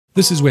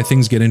This is where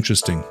things get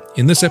interesting.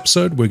 In this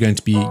episode, we're going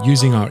to be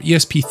using our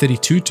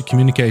ESP32 to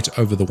communicate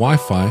over the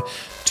Wi-Fi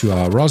to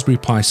our Raspberry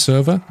Pi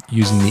server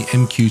using the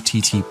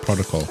MQTT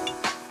protocol.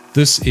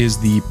 This is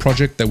the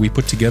project that we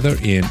put together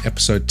in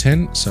episode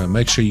 10, so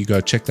make sure you go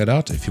check that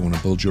out if you want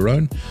to build your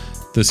own.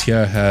 This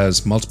here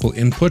has multiple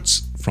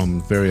inputs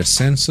from various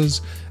sensors,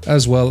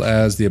 as well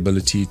as the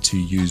ability to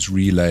use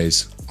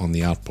relays on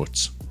the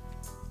outputs.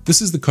 This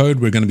is the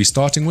code we're going to be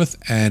starting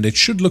with, and it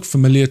should look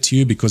familiar to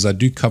you because I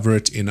do cover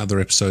it in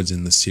other episodes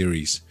in the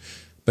series.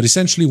 But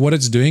essentially what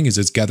it's doing is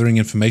it's gathering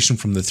information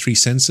from the three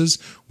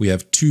sensors. We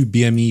have two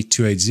BME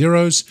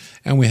 280s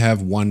and we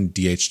have one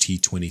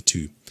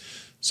DHT22.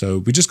 So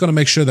we just got to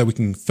make sure that we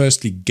can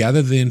firstly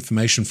gather the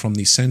information from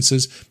these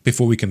sensors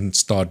before we can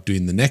start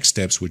doing the next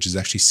steps, which is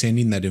actually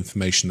sending that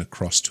information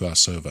across to our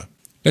server.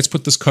 Let's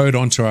put this code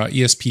onto our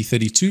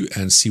ESP32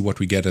 and see what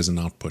we get as an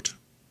output.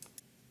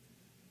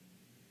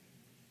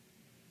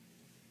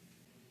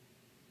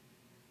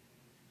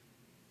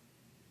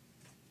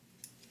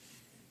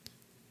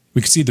 We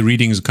can see the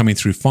readings are coming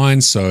through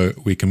fine, so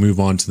we can move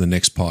on to the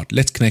next part.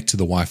 Let's connect to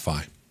the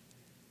Wi-Fi.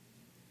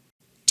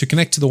 To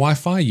connect to the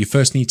Wi-Fi, you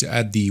first need to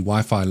add the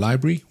Wi-Fi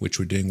library, which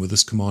we're doing with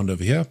this command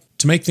over here.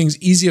 To make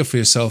things easier for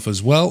yourself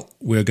as well,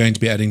 we're going to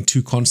be adding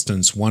two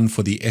constants, one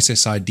for the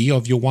SSID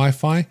of your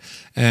Wi-Fi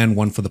and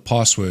one for the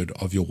password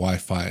of your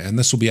Wi-Fi. And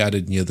this will be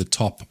added near the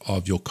top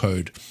of your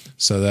code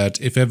so that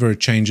if ever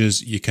it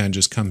changes, you can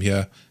just come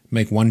here,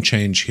 make one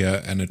change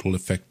here, and it will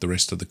affect the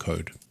rest of the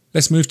code.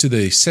 Let's move to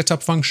the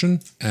setup function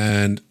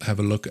and have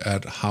a look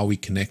at how we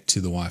connect to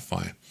the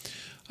Wi-Fi.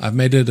 I've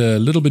made it a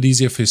little bit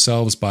easier for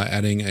yourselves by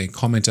adding a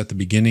comment at the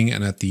beginning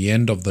and at the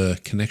end of the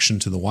connection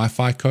to the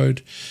Wi-Fi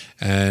code.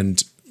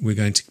 And we're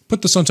going to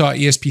put this onto our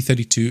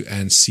ESP32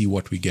 and see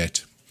what we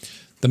get.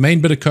 The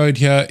main bit of code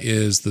here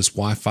is this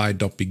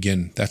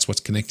Wi-Fi.begin. That's what's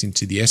connecting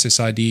to the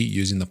SSID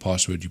using the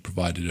password you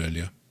provided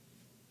earlier.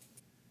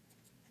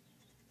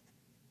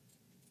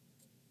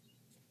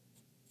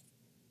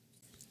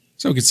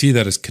 So we can see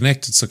that it's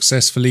connected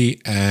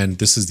successfully, and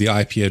this is the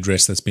IP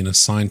address that's been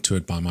assigned to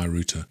it by my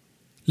router.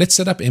 Let's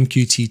set up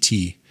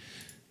MQTT.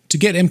 To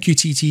get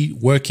MQTT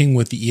working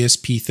with the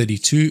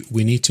ESP32,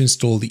 we need to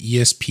install the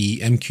ESP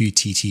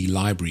MQTT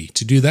library.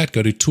 To do that,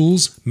 go to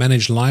Tools,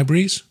 Manage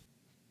Libraries,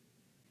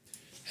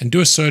 and do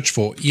a search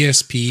for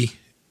ESP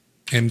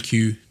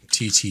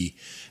MQTT.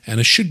 And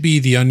it should be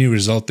the only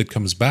result that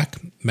comes back.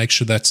 Make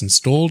sure that's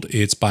installed.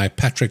 It's by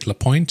Patrick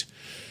Lapointe.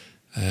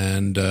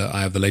 And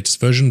I have the latest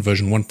version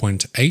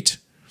 1.8.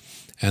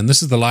 And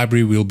this is the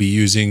library we'll be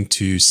using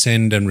to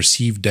send and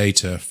receive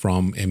data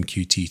from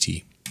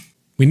MQTT.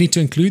 We need to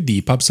include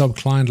the PubSub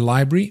client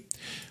library.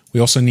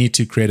 We also need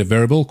to create a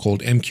variable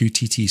called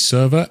MQTT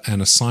server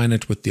and assign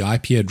it with the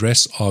IP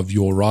address of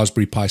your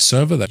Raspberry Pi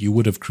server that you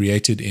would have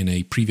created in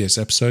a previous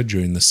episode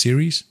during the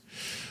series.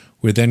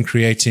 We're then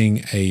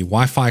creating a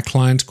Wi-Fi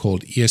client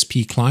called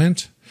ESP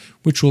client,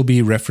 which we'll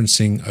be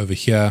referencing over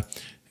here,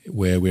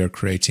 where we are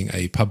creating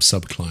a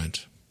PubSub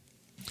client.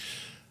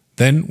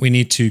 Then we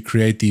need to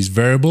create these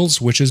variables,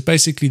 which is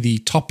basically the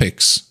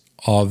topics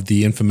of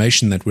the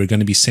information that we're going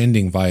to be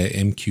sending via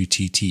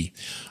MQTT.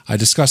 I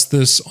discussed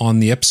this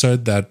on the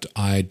episode that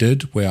I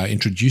did where I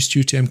introduced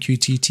you to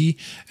MQTT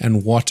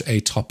and what a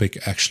topic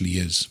actually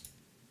is.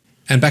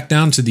 And back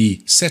down to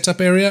the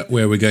setup area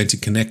where we're going to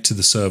connect to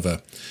the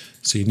server.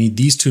 So you need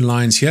these two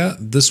lines here.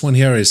 This one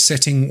here is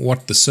setting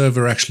what the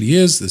server actually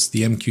is. This is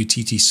the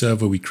MQTT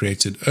server we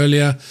created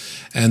earlier.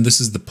 And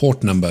this is the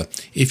port number.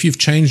 If you've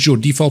changed your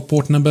default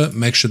port number,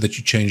 make sure that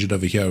you change it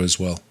over here as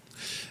well.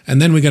 And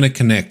then we're going to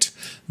connect.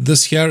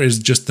 This here is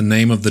just the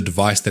name of the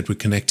device that we're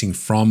connecting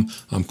from.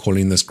 I'm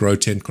calling this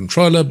Grow10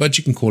 controller, but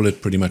you can call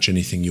it pretty much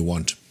anything you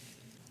want.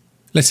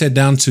 Let's head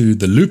down to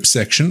the loop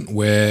section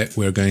where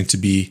we're going to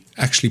be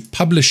actually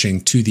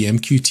publishing to the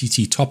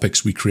MQTT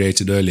topics we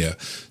created earlier.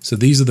 So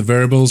these are the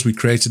variables we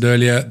created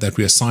earlier that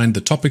we assigned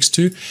the topics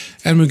to,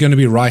 and we're going to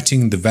be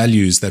writing the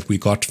values that we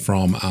got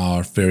from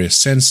our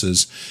various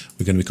sensors.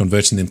 We're going to be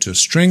converting them to a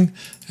string,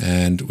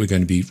 and we're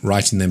going to be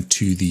writing them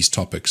to these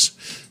topics.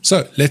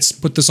 So let's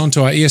put this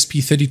onto our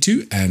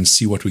ESP32 and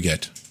see what we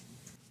get.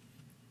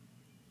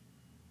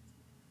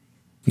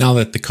 Now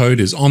that the code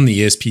is on the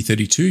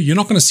ESP32, you're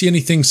not going to see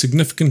anything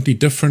significantly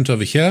different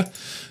over here.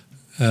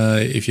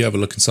 If you have a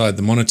look inside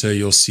the monitor,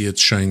 you'll see it's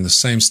showing the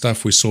same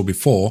stuff we saw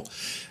before.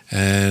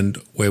 And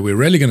where we're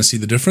really going to see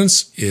the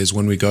difference is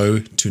when we go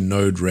to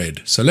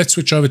Nodered. So let's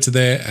switch over to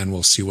there and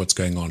we'll see what's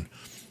going on.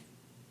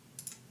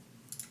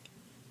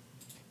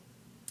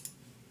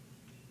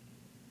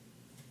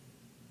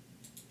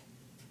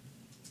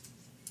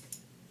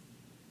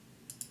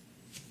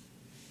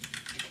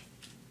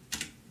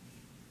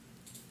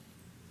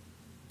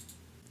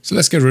 So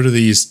let's get rid of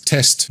these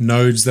test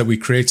nodes that we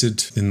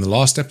created in the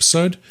last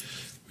episode.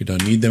 We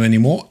don't need them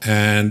anymore.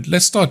 And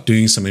let's start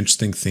doing some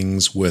interesting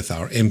things with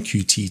our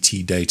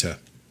MQTT data.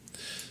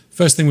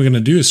 First thing we're going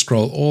to do is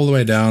scroll all the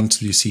way down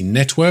till you see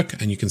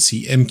network and you can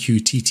see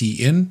MQTT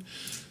in.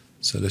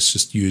 So let's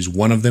just use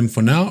one of them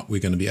for now. We're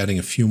going to be adding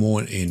a few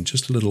more in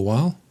just a little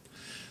while.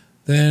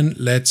 Then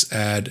let's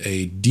add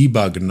a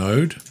debug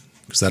node,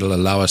 because that'll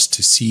allow us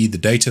to see the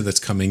data that's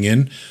coming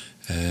in.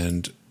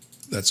 And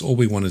that's all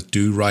we want to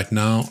do right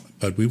now,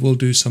 but we will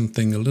do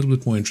something a little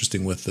bit more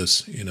interesting with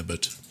this in a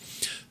bit.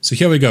 So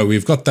here we go.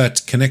 We've got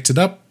that connected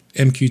up,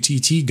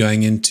 MQTT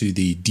going into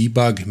the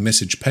debug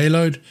message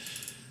payload.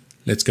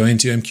 Let's go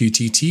into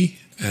MQTT.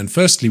 And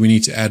firstly, we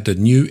need to add a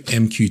new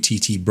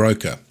MQTT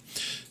broker.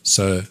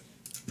 So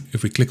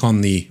if we click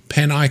on the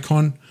pen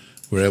icon,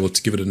 we're able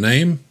to give it a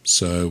name.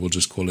 So we'll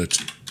just call it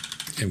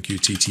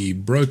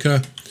MQTT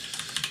broker.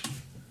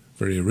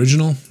 Very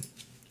original.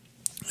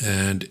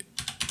 And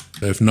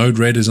if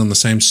Nodered is on the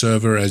same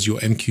server as your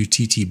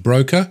MQTT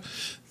broker,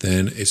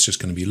 then it's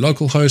just going to be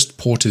localhost.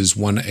 Port is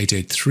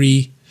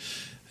 1883.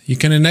 You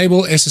can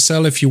enable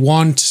SSL if you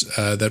want.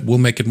 That will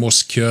make it more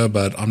secure,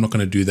 but I'm not going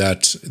to do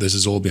that. This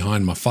is all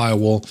behind my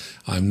firewall.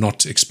 I'm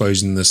not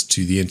exposing this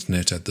to the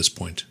internet at this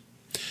point.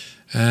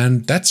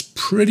 And that's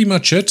pretty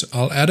much it.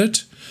 I'll add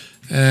it.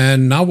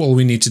 And now all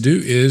we need to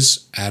do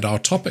is add our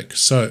topic.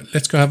 So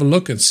let's go have a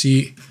look and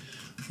see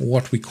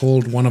what we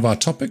called one of our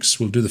topics.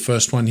 We'll do the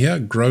first one here,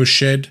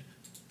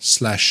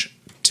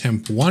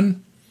 growshed/temp1.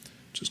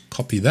 Just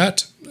copy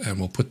that and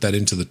we'll put that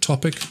into the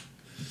topic.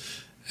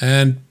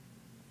 And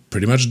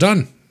pretty much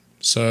done.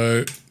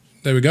 So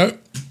there we go.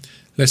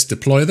 Let's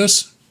deploy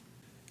this.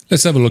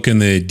 Let's have a look in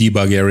the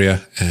debug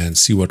area and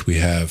see what we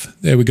have.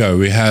 There we go.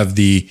 We have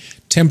the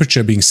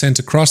temperature being sent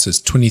across as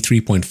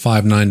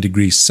 23.59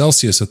 degrees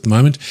Celsius at the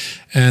moment.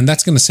 And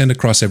that's going to send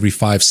across every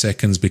 5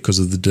 seconds because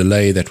of the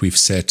delay that we've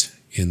set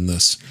in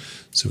this.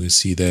 So we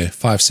see there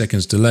 5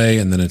 seconds delay,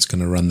 and then it's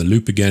going to run the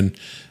loop again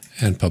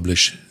and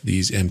publish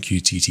these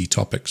MQTT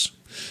topics.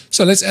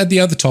 So let's add the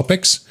other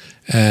topics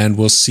and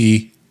we'll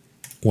see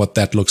what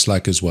that looks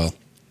like as well.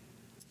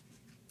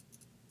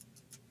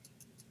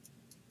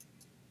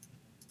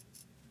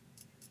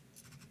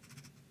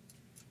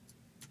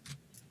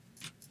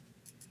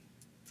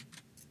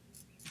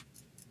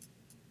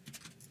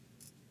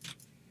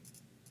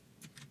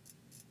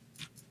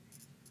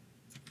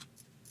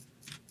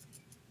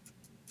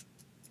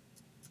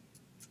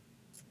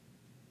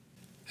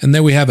 And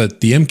there we have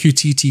it. The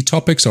MQTT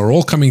topics are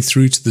all coming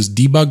through to this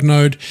debug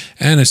node,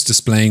 and it's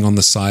displaying on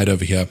the side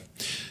over here.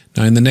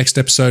 Now in the next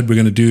episode, we're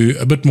going to do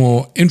a bit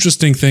more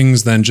interesting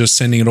things than just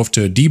sending it off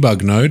to a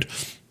debug node.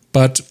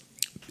 But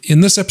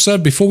in this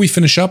episode, before we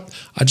finish up,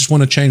 I just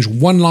want to change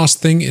one last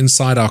thing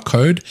inside our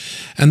code,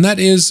 and that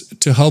is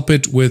to help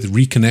it with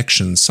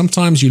reconnections.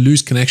 Sometimes you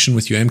lose connection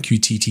with your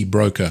MQTT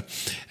broker,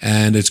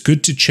 and it's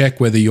good to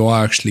check whether you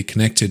are actually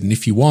connected. And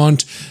if you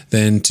aren't,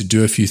 then to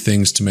do a few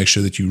things to make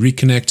sure that you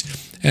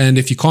reconnect. And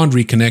if you can't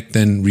reconnect,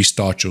 then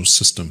restart your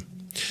system.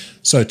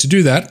 So to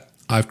do that,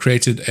 I've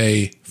created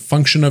a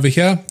function over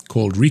here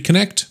called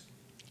reconnect.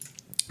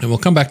 And we'll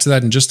come back to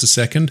that in just a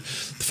second.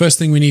 The first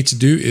thing we need to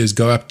do is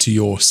go up to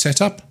your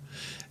setup,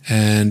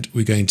 and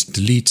we're going to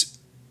delete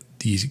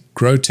the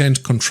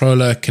GrowTent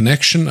controller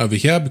connection over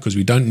here because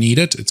we don't need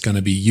it. It's going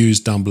to be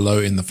used down below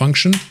in the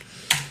function.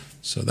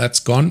 So that's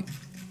gone.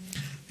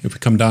 If we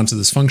come down to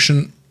this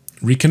function,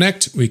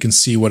 reconnect, we can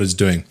see what it's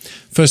doing.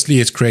 Firstly,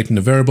 it's creating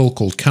a variable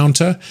called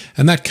counter,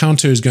 and that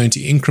counter is going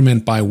to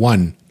increment by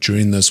 1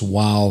 during this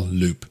while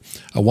loop.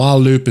 A while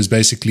loop is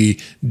basically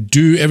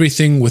do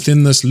everything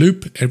within this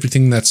loop,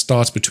 everything that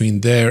starts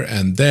between there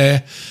and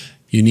there.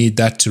 You need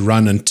that to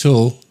run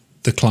until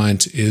the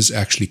client is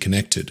actually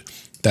connected.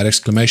 That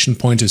exclamation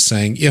point is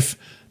saying if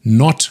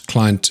not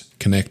client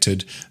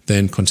connected,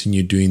 then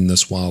continue doing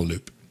this while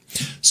loop.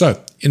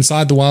 So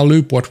inside the while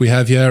loop, what we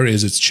have here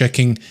is it's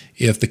checking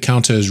if the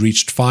counter has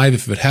reached 5.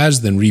 If it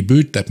has, then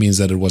reboot. That means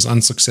that it was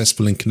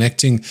unsuccessful in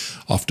connecting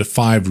after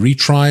 5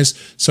 retries.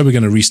 So we're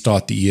going to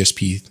restart the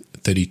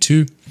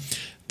ESP32.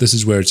 This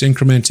is where it's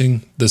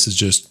incrementing. This is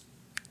just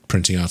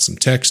printing out some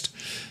text.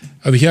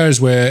 Over here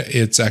is where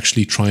it's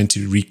actually trying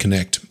to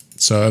reconnect.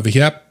 So over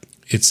here,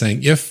 it's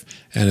saying if,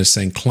 and it's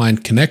saying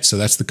client connect. So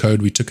that's the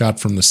code we took out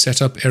from the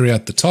setup area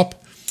at the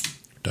top.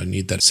 Don't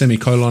need that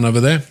semicolon over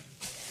there.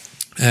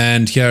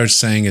 And here it's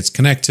saying it's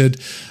connected.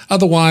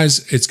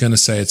 Otherwise, it's going to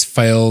say it's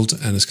failed,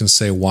 and it's going to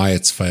say why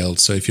it's failed.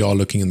 So if you are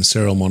looking in the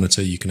serial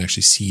monitor, you can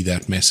actually see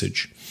that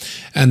message.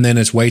 And then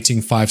it's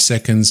waiting 5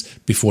 seconds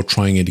before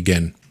trying it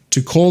again.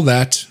 To call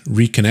that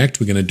reconnect,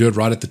 we're going to do it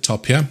right at the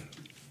top here.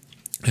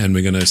 And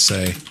we're going to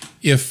say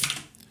if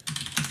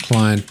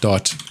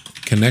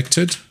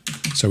client.connected.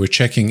 So we're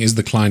checking, is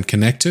the client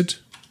connected?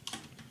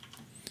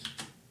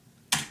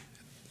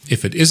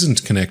 If it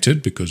isn't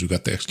connected, because we've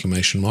got the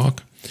exclamation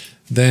mark,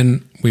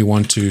 then we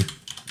want to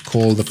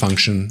call the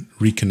function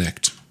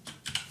reconnect.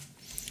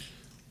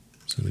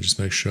 So let me just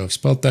make sure I've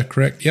spelled that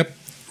correct. Yep,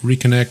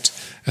 reconnect,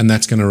 and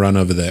that's going to run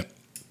over there.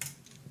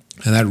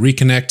 And that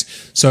reconnect,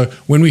 so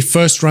when we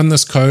first run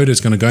this code,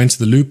 it's going to go into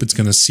the loop. It's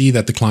going to see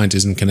that the client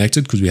isn't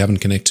connected because we haven't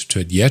connected to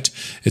it yet.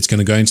 It's going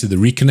to go into the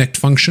reconnect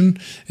function.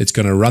 It's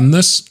going to run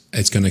this.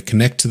 It's going to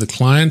connect to the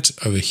client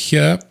over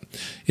here.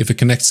 If it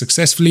connects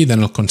successfully, then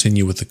it'll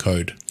continue with the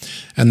code.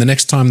 And the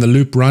next time the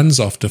loop runs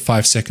after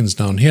 5 seconds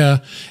down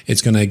here,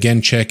 it's going to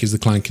again check, is the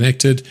client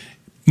connected?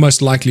 Most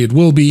likely it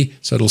will be,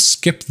 so it'll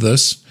skip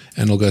this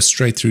and it'll go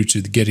straight through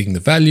to getting the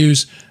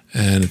values,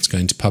 and it's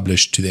going to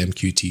publish to the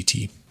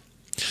MQTT.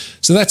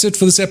 So that's it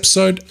for this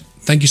episode.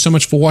 Thank you so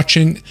much for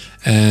watching,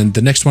 and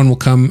the next one will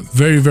come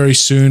very, very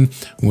soon.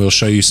 We'll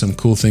show you some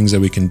cool things that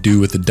we can do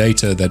with the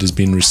data that has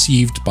been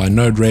received by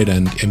Nodered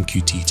and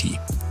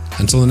MQTT.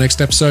 Until the next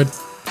episode,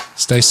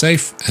 stay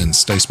safe and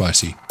stay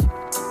spicy.